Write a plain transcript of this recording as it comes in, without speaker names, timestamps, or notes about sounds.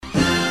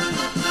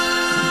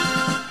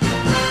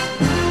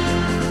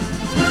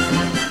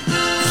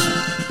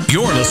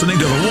You're listening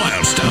to the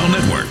Wild Style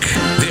Network.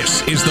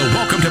 This is the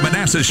Welcome to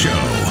Manassas show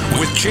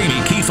with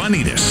Jamie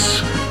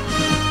Keefe-Anidis.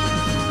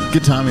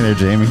 Good timing there,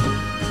 Jamie.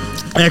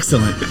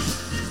 Excellent.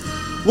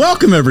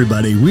 Welcome,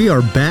 everybody. We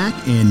are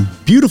back in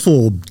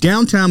beautiful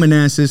downtown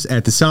Manassas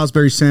at the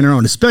Salisbury Center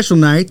on a special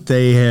night.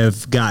 They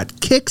have got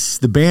Kicks,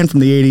 the band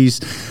from the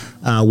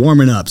 80s,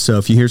 warming up. So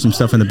if you hear some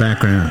stuff in the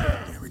background,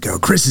 there we go.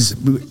 Chris is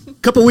a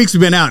couple of weeks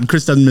we've been out, and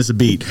Chris doesn't miss a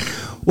beat.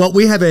 Well,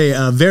 we have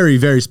a very,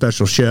 very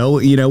special show.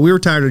 You know, we were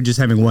tired of just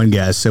having one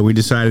guest, so we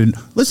decided,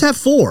 let's have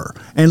four,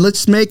 and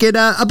let's make it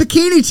a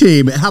bikini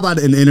team. How about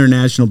an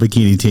international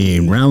bikini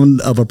team?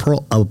 Round of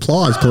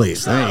applause,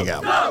 please. There you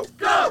go.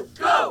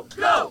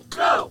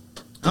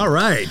 All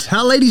right.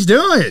 How ladies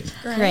doing?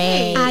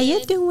 Great. How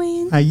you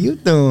doing? How you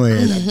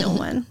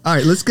doing? All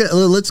right,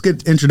 let's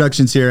get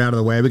introductions here out of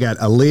the way. We got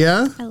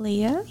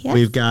Aliyah. Yes.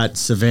 We've got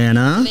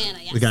Savannah.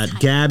 Yes. We got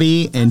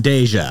Gabby and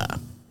Deja.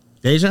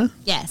 Deja?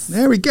 Yes.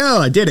 There we go.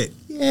 I did it.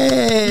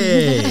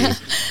 Yay.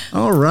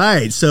 All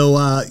right.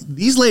 So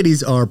these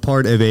ladies are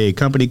part of a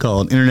company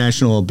called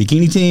International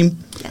Bikini Team.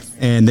 Yes.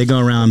 And they go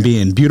around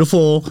being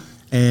beautiful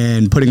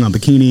and putting on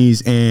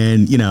bikinis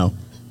and, you know,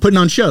 putting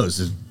on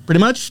shows.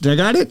 Pretty much. Did I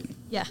got it?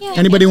 Yeah.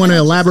 Anybody want to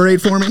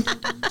elaborate for me?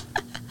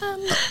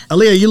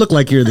 Aliyah, you look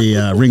like you're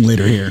the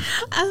ringleader here.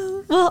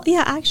 Well,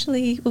 yeah,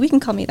 actually, we can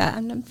call me that.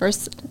 I'm the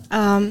first.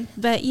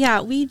 But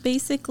yeah, we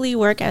basically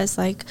work as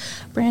like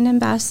brand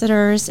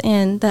ambassadors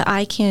and the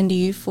eye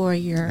candy for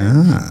your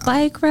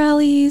bike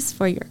rallies,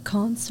 for your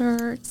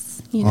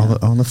concerts. You know,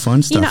 All the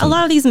fun stuff. You know, a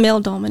lot of these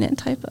male dominant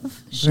type of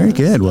shows. Very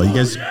good. Well, you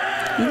guys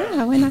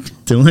Yeah, why not?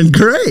 doing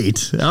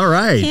great. All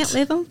right. Can't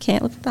live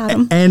without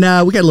them. And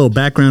we got a little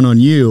background on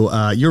you.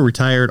 You're a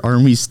retired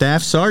Army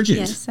Staff Sergeant.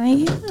 Yes, I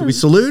am. Do we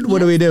salute? What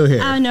do we do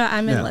here? Oh, no,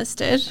 I'm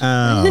enlisted.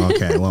 Oh,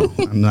 okay. Well,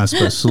 I'm not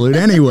supposed to salute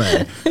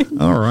anyway.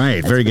 All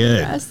right. Very good.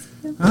 Yes.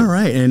 All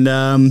right. And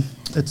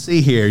let's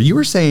see here. You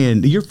were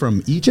saying you're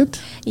from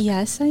Egypt?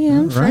 Yes, I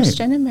am. All right.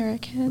 First-gen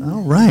American.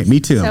 All right. Me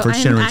too. I'm So first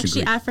I'm generation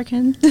actually Greek.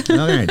 African.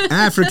 All right.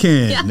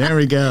 African. There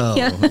we go.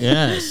 Yeah.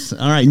 Yes.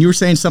 All right. And you were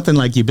saying something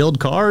like you build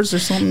cars or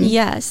something?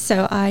 Yes,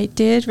 so I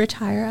did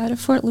retire out of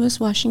Fort Lewis,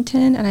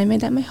 Washington, and I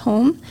made that my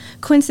home.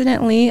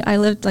 Coincidentally, I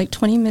lived like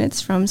 20 minutes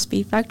from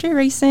Speed Factory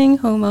Racing,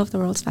 home of the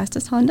world's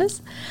fastest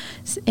Hondas.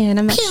 And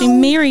I'm actually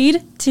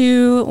married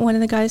to one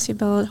of the guys who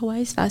built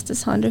Hawaii's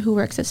fastest Honda, who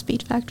works at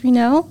Speed Factory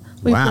now.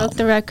 We Wow. broke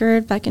the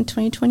record back in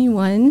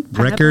 2021.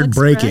 Pineapple Record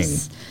breaking.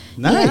 Express.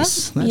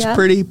 Nice. Yeah, That's yeah.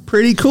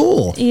 pretty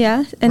cool.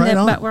 Yeah, and Right then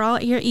on. but we're all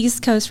here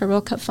East Coast for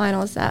World Cup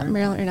finals at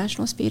Maryland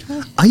International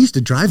Speedway. I used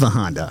to drive a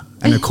Honda,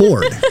 an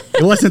Accord.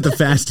 It wasn't the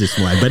fastest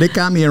one, but it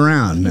got me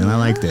around, and I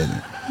liked it.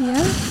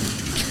 Yeah.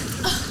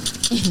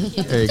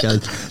 There you go.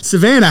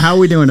 Savannah, how are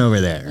we doing over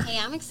there? Hey,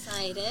 I'm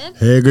excited.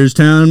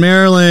 Hagerstown,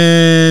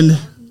 Maryland. We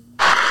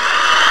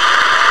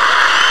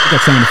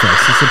got sound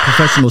effects. It's a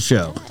professional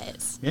show.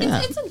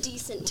 Yeah. It's a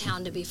decent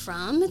town to be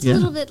from. It's Yeah. a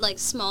little bit like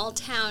small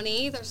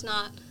towny. There's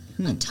not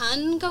a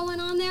ton going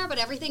on there, but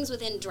everything's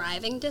within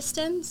driving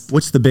distance.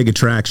 What's the big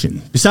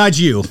attraction? Besides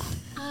you.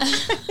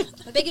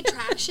 A big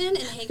attraction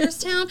in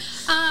Hagerstown.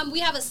 We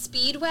have a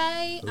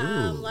speedway.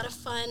 A lot of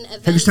fun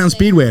events. Hagerstown there.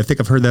 Speedway. I think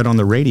I've heard that on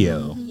the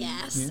radio.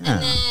 Yes. Yeah.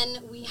 And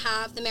then we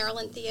have the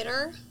Maryland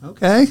Theater.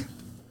 Okay.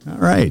 All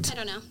right. I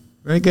don't know.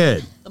 Very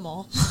good. The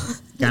mall.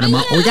 Got 'em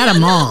all. We got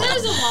them all.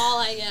 There's a mall,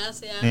 I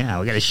guess. Yeah. Yeah,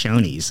 we got a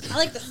Shoney's. I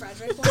like the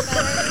Frederick one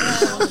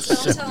better.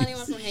 Don't tell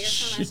anyone from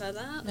Hagerstown I said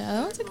that.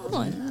 No, it's a good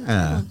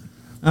one.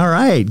 All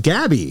right.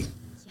 Gabby,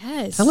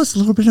 Yes. tell us a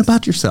little bit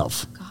about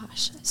yourself.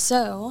 Gosh.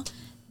 So,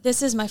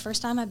 this is my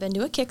first time I've been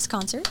to a Kicks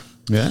concert.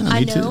 Yeah, me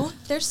I too. know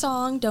their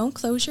song, Don't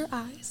Close Your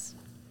Eyes.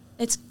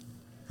 It's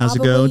How's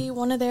it probably go?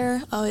 one of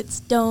their, it's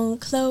Don't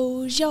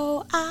Close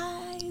Your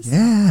Eyes.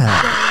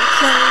 Yeah. Don't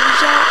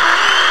close your eyes.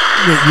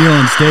 Get you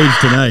on stage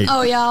tonight.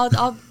 Oh, yeah,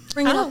 I'll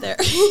bring it up there.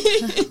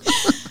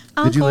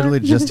 Did you literally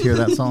just hear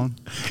that song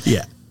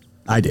Yeah,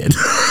 I did.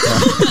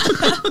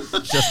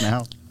 just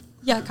now?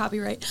 Yeah,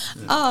 copyright.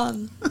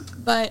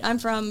 But I'm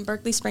from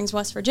Berkeley Springs,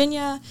 West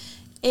Virginia.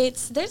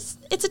 It's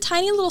a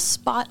tiny little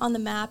spot on the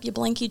map. You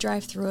blink, you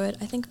drive through it.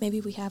 I think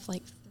maybe we have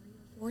like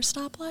 3 or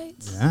 4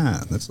 stoplights.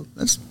 Yeah, that's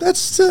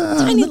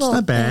little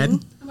not bad.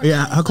 thing.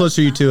 Yeah, how close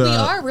are you to?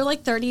 We're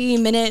like 30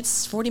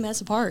 minutes, 40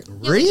 minutes apart.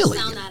 Really?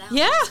 Found that out.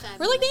 Yeah, That's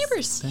we're like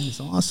fabulous. neighbors. That's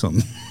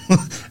awesome.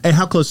 Hey,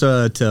 how close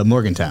to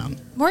Morgantown?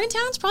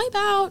 Morgantown's probably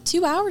about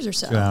 2 hours or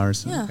so. 2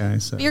 hours. Yeah. Okay,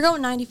 so But you're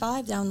going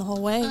 95 down the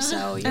whole way,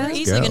 so you're Let's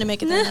easily go. going to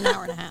make it there in an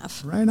hour and a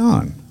half. right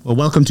on. Well,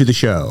 welcome to the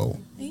show.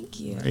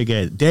 Thank you. Very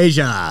good,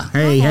 Deja.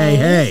 Hey.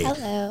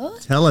 Hello.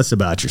 Tell us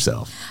about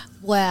yourself.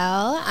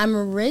 Well, I'm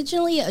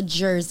originally a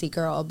Jersey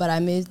girl, but I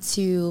moved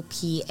to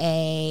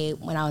PA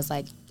when I was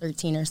like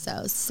 13 or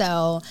so.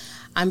 So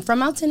I'm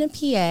from Altoona,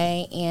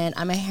 PA, and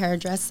I'm a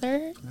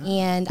hairdresser,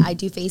 and I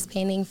do face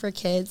painting for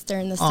kids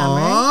during the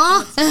summer.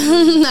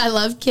 I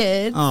love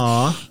kids.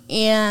 Aw.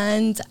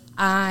 And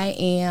I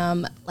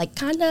am like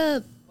kind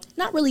of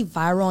not really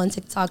viral on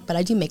TikTok, but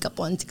I do makeup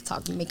on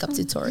TikTok, makeup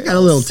tutorials. Got a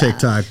little stuff.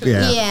 TikTok,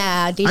 yeah.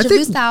 Yeah, Deja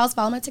Vu Styles.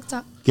 Follow my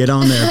TikTok. Get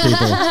on there,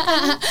 people.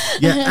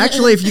 Yeah,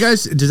 actually, if you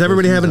guys, does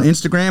everybody have an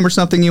Instagram or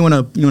something you want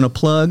to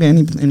plug?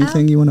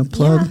 Anything you want to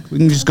plug? Yeah. We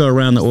can just go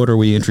around the order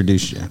we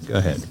introduced you. Go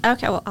ahead.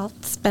 Okay, well, I'll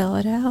spell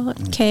it out.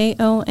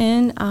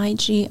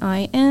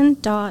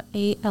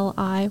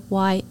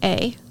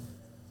 KONIGIN.ALIYA.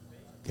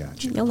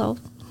 Gotcha. Hello.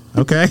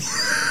 Okay.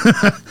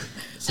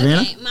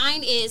 Savannah? Okay,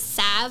 mine is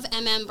Sav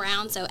MM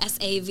Brown, so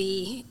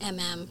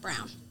SAVMM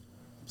Brown.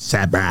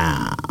 Sad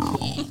Brown.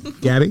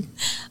 Gabby?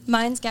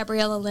 Mine's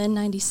Gabriella Lynn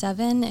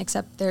 97,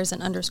 except there's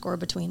an underscore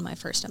between my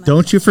first and my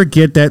Don't you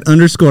forget that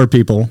underscore,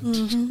 people.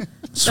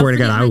 Swear to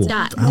God, I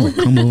dot. will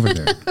come over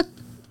there.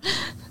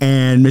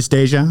 And Miss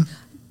Deja?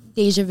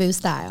 Deja Vu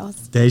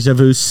Styles. Deja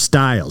Vu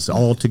Styles,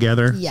 all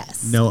together?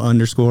 Yes. No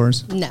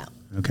underscores? No.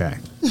 Okay.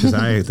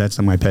 Because that's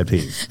my pet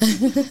peeve.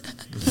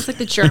 It's like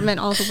the German,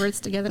 all the words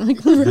together. Like,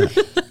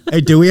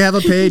 Hey, do we have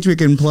a page we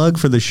can plug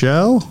for the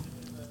show?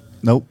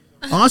 Nope.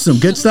 Awesome.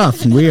 Good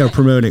stuff. We are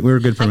promoting. We're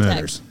good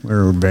promoters.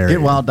 We're very.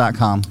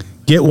 GetWylde.com.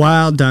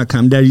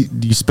 GetWylde.com. Do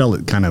you spell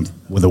it kind of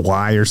with a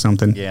Y or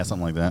something? Yeah,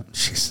 something like that.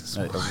 Jesus.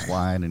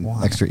 Wide and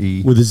extra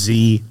E. With a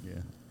Z. Yeah.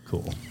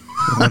 Cool.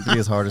 We want it to be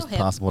as hard as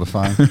possible to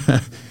find.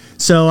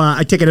 So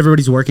I take it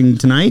everybody's working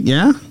tonight,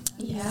 yeah?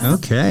 yeah.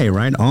 Okay,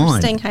 right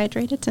on. Staying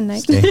hydrated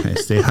tonight. Stay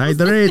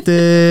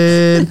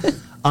hydrated.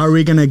 Are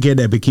we going to get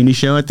a bikini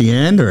show at the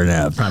end or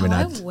no? Probably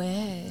not. I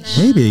wish.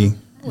 Maybe.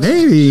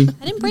 Maybe.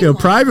 I didn't bring a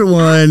one. private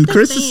one.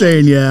 Chris is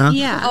saying yeah.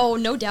 Yeah. Oh,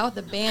 no doubt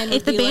the band.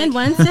 If would the be band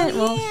like, wants it,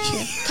 well,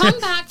 Come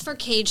back for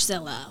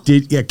Cagezilla.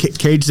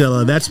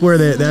 Cagezilla. That's where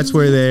they.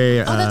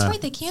 Oh, that's right.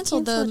 They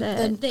canceled the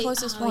Canceled it.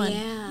 closest one.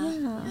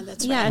 Yeah,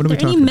 that's yeah, right. if What are we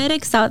there are any talking?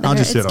 medics out I'll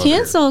there, just sit it's over here.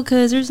 canceled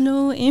because there's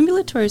no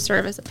ambulatory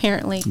service,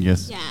 apparently.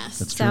 Yes. Yes.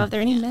 That's So true. if there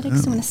are any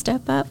medics who want to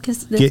step up,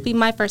 because this Get- will be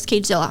my first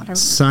Cagezilla.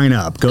 Sign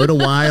up. Go to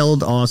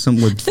Wylde Awesome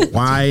with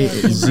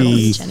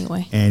YZ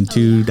Anyway. and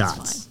two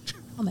dots.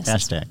 I'll miss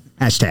Hashtag.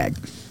 Hashtag.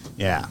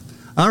 Yeah.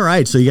 All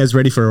right. So you guys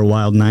ready for a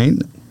wild night?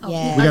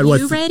 Yeah. We got Are what?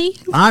 you ready?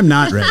 I'm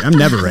not ready. I'm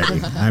never ready.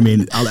 I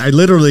mean, I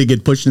literally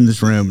get pushed in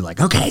this room like,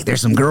 okay,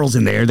 there's some girls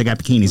in there. They got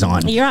bikinis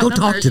on. You're Go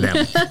talk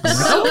outnumbered. to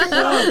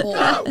them.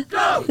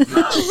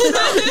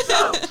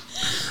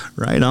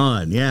 Right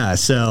on. Yeah.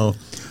 So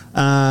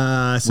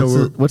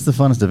What's the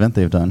funnest event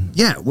they've done?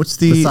 yeah. What's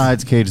the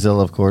Besides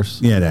Cagezilla, of course.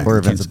 Yeah, that- Or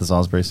events at the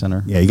Salisbury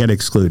Center. Yeah, you got to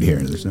exclude here.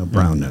 There's no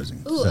brown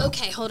nosing. Ooh, So-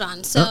 okay, hold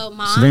on. So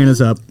mine.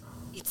 Savannah's up.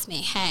 It's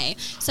me. Hey.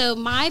 So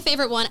my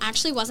favorite one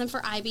actually wasn't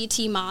for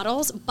IBT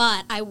models,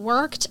 but I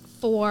worked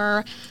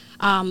for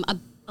a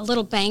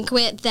little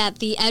banquet that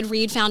the Ed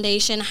Reed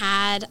Foundation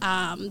had,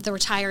 the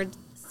retired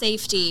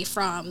safety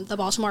from the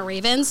Baltimore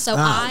Ravens. So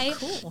I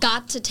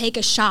got to take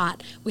a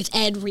shot with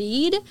Ed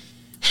Reed, and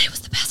it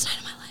was the best night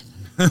of my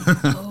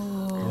life.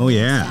 Oh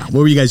yeah. What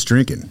were you guys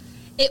drinking?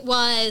 It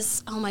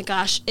was, oh my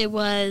gosh, it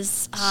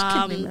was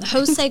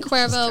Jose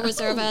Cuervo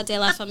Reserva de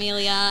la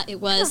Familia. It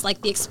was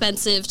like the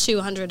expensive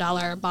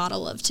 $200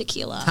 bottle of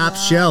tequila. Top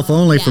shelf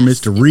only for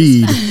Yes, Mr. it was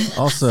Reed.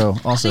 Also,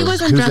 She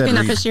wasn't who's drunk Ed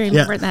enough Reed? to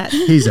remember that.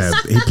 He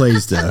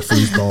plays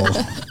foosball.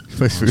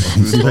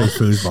 He plays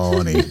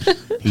foosball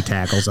and he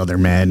tackles other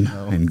men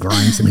and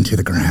grinds them into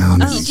the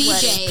ground. He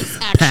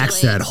DJs, actually.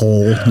 Packs that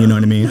hole. You know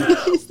what I mean?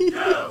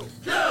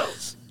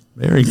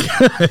 Very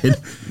good.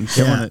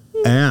 Killing it.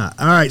 Yeah.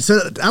 All right. So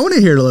I want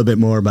to hear a little bit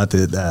more about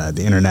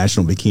the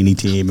International Bikini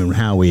Team and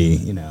how we,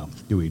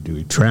 do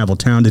we travel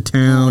town to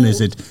town?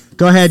 Is it?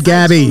 Go ahead,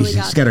 Gabby. totally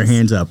got She's got her this.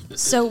 hands up.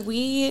 So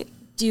we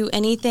do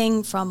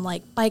anything from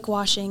like bike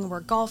washing,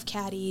 we're golf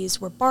caddies,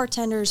 we're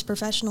bartenders,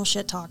 professional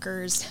shit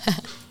talkers.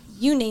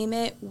 You name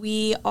it,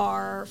 we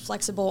are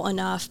flexible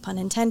enough, pun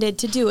intended,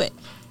 to do it.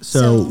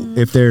 So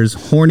if there's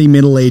horny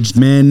middle-aged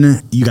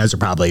men, you guys are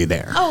probably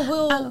there.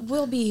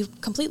 We'll be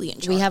completely in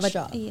charge. We have a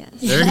job. Yes.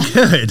 Very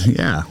good.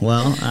 Yeah.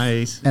 Well,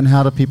 And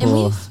how do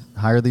people we've-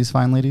 hire these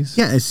fine ladies?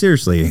 Yeah,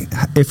 seriously.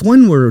 If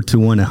one were to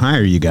want to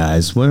hire you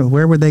guys,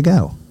 where would they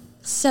go?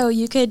 So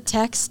you could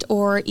text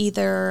or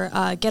either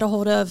get a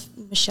hold of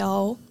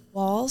Michelle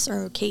Walls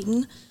or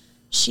Caden.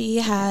 She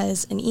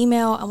has an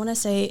email. I want to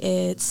say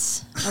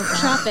it's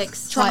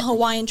Tropics.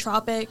 Hawaiian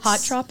Tropics. Hot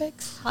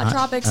Tropics? Hot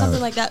Tropics, something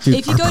like that. dude,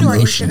 If you our go to our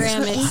promotion.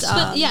 Instagram,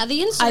 it's Yeah,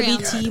 the Instagram.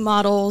 IBT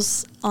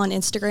models on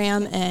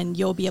Instagram, and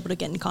you'll be able to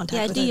get in contact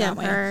Yeah, with her that DM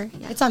way. her.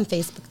 Yeah. It's on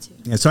Facebook too.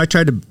 Yeah, so I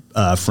tried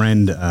to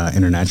friend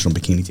International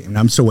Bikini Team, and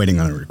I'm still waiting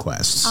on a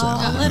request. So.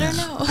 Let her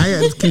know.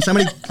 Can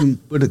somebody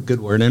put a good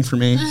word in for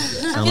me? Tell I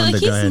feel them like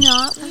to go ahead. he's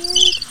not weird.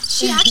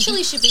 She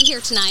actually should be here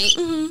tonight.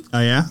 Oh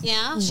yeah.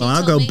 Yeah. She Well,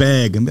 I'll told go me.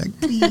 beg. I'm like,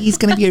 please,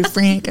 gonna be your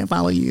friend. Can I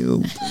follow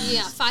you?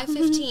 Yeah,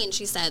 5:15.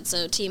 She said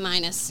so. T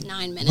minus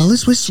 9 minutes. Well,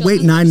 let's just She'll wait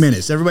be 9 here.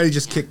 minutes. Everybody,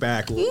 just kick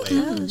back. We'll wait.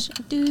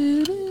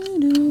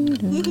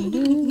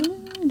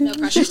 No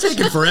pressure. She's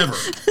taking forever.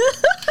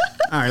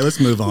 All right, let's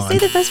move on. Say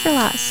the best for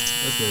last.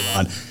 Let's move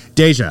on.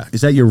 Deja,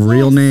 is that your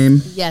real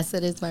name? Yes,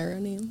 it is my real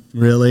name.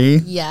 Really?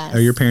 Yes. Are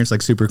your parents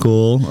like super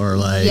cool or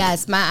like?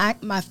 Yes, my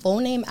full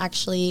name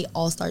actually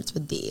all starts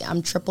with D.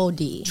 I'm Triple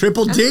D.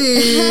 Triple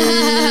D.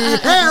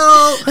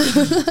 Hell.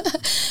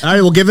 All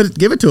right, well, give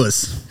it to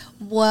us.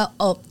 Well,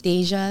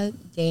 Deja,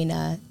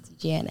 Dana,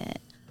 Janet.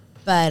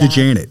 But To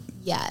Janet.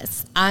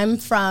 yes, I'm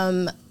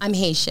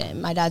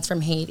Haitian. My dad's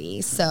from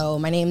Haiti, so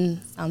my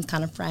name sounds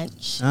kind of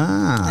French.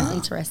 That's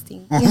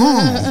interesting.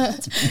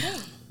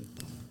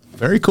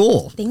 Very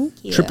cool.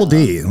 Thank you. Triple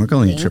D. We're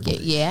calling you Thank Triple you.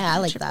 D. Yeah, I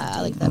like that.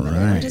 I like that All better.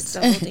 right. Just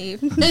double D.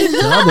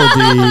 Double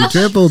D,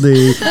 Triple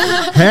D.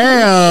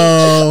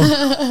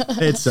 Hey-o.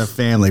 It's a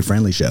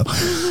family-friendly show.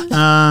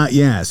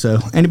 Yeah, so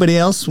anybody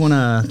else want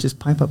to just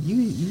pipe up?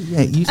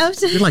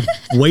 You're like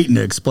waiting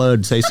to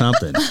explode, say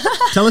something.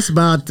 Tell us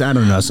about, I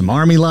don't know, some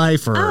Army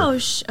life or...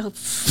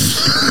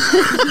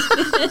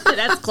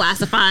 That's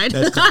classified.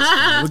 That's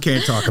classified. We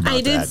can't talk about that.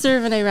 I did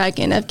serve in Iraq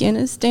and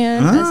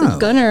Afghanistan as a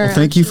gunner. Well,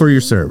 thank you for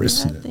your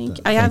service. Yeah, thank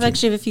you. I have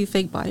actually a few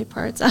fake body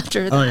parts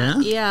after that. Oh, yeah?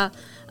 Yeah.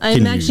 Can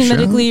I'm you actually show?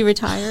 medically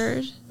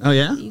retired. Oh,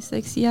 yeah?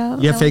 E6, yeah.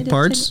 You have fake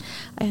parts?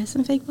 I have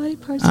some fake body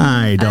parts.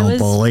 I don't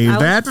believe I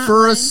was that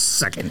for a frontline.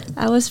 second.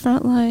 I was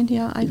frontline,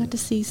 yeah. I got to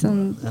see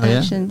some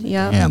action.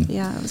 Yeah. Damn.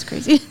 Yeah, it was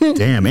crazy.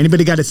 Damn.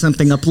 Anybody got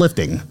something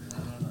uplifting?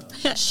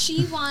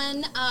 She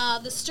won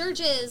the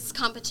Sturgis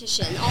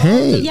competition. All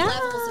Hey. the Yeah.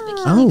 levels of bikini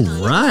Oh,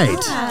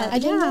 contest. right. I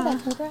didn't know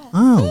that. Congrats.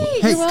 Oh,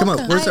 hey, you're come on.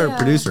 welcome. Where's our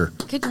producer?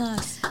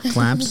 Goodness.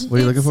 Claps. What are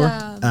you looking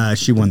for?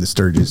 She won the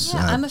Sturgis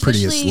I'm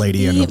prettiest officially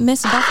lady in the the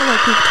Miss Buffalo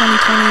Peak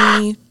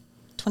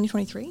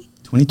 2023.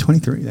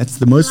 2023. That's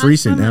the most Last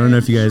recent. I summer. don't know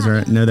if you guys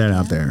know that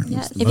out there. Yeah.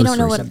 It's the If you most don't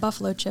know what a recent.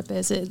 buffalo chip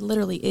is, it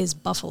literally is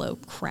buffalo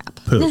crap.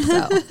 Poop.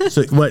 So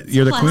So what?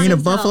 You're the queen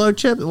of Classic. buffalo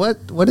chip.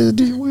 What did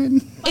you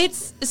win?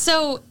 it's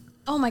so.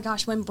 Oh my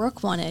gosh, when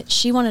Brooke won it,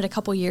 she won it a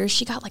couple years.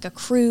 She got like a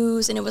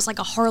cruise, and it was like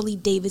a Harley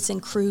Davidson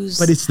cruise.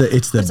 But it's on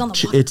the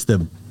water. it's the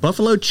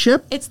buffalo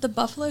chip. It's the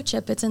buffalo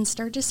chip. It's in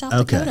Sturgis, South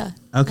Okay. Dakota.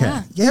 Okay.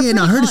 Yeah, Yeah. they're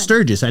No, I heard pretty of fun.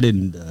 Sturgis. I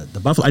didn't. The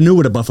buffalo. I knew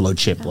what a buffalo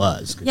chip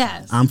was.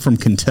 Yes. I'm from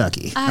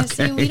Kentucky.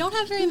 See, we don't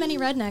have very many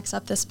rednecks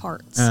up this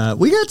part.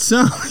 We got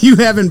some. You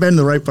haven't been to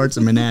the right parts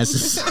of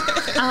Manassas.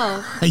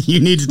 You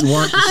need to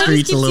walk the I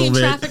streets just a keep little seeing bit.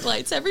 traffic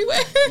lights everywhere.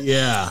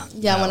 Yeah.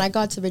 Yeah, when I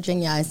got to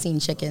Virginia, I seen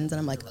chickens, and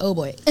I'm like, oh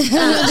boy.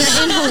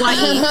 They're in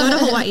Hawaii. Go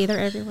to Hawaii. They're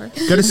everywhere.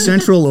 Go to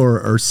Central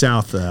or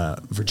South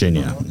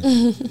Virginia.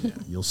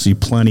 You'll see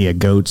plenty of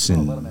goats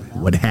and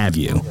what have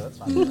you.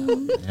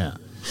 Yeah.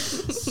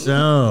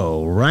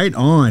 So, right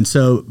on.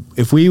 So,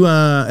 if we,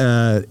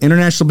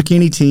 International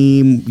Bikini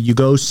Team, you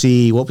go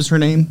see, what was her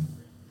name?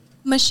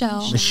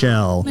 Michelle.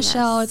 Michelle.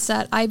 Michelle, it's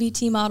at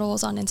IBT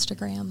Models on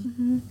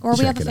Instagram. Or we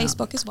Check have a it out.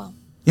 Facebook as well.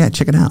 Yeah,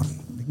 check it out.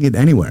 You can get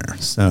anywhere.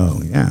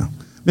 So, yeah.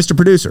 Mr.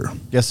 Producer.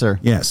 Yes, sir.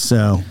 Yes.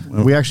 So,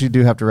 We actually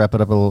do have to wrap it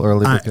up a little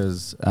early I-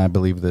 because I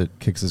believe that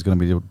Kix is going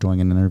to be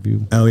doing an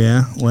interview. oh,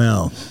 yeah?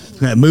 Well,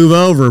 move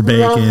over,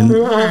 Bacon.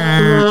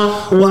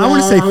 Well, I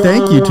want to say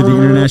thank you to the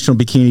International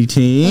Bikini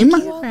Team.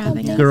 For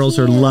having us. Girls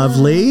are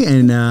lovely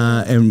and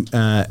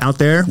out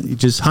there. You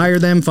just hire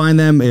them, find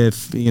them.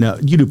 If you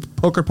do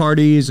poker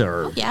parties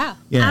or Yeah.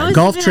 I was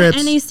golf even trips.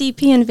 at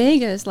NACP in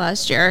Vegas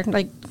last year.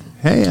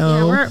 Hey,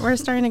 Yeah, we're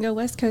starting to go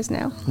West Coast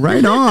now.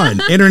 right on.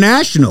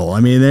 International. I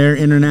mean, they're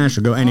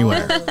international. Go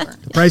anywhere.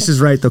 The price is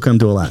right. They'll come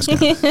to Alaska.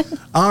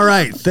 All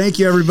right. Thank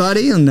you,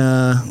 everybody, and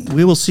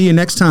we will see you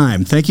next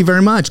time. Thank you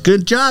very much.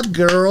 Good job,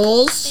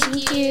 girls.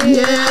 Thank you.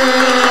 Yay!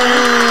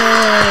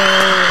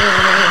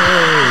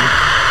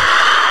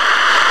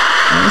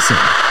 Awesome.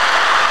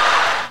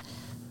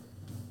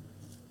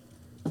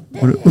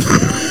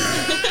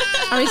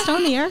 Are we still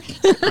in the air?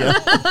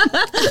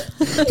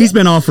 He's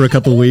been off for a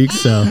couple weeks,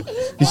 so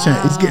he's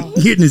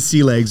getting his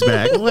sea legs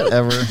back.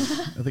 Whatever.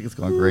 I think it's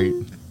going great.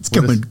 It's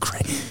going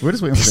great. We're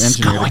just waiting for the This is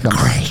engineer to going come.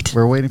 great.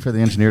 We're waiting for the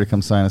engineer to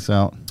come sign us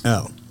out.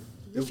 Oh,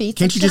 Your feet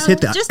can't you just hit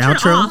the Just turn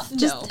outro? off.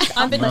 No,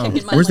 I've been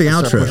kicking my Where's the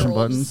legs outro? around, Pushing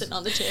buttons. sitting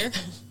on the chair.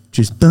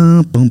 Just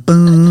boom, boom,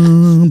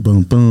 boom,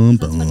 boom, boom,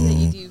 That's funny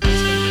that you boom.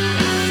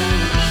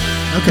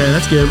 do. Okay,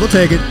 that's good. We'll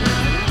take it.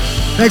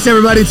 Thanks,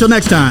 everybody. Until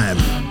next time.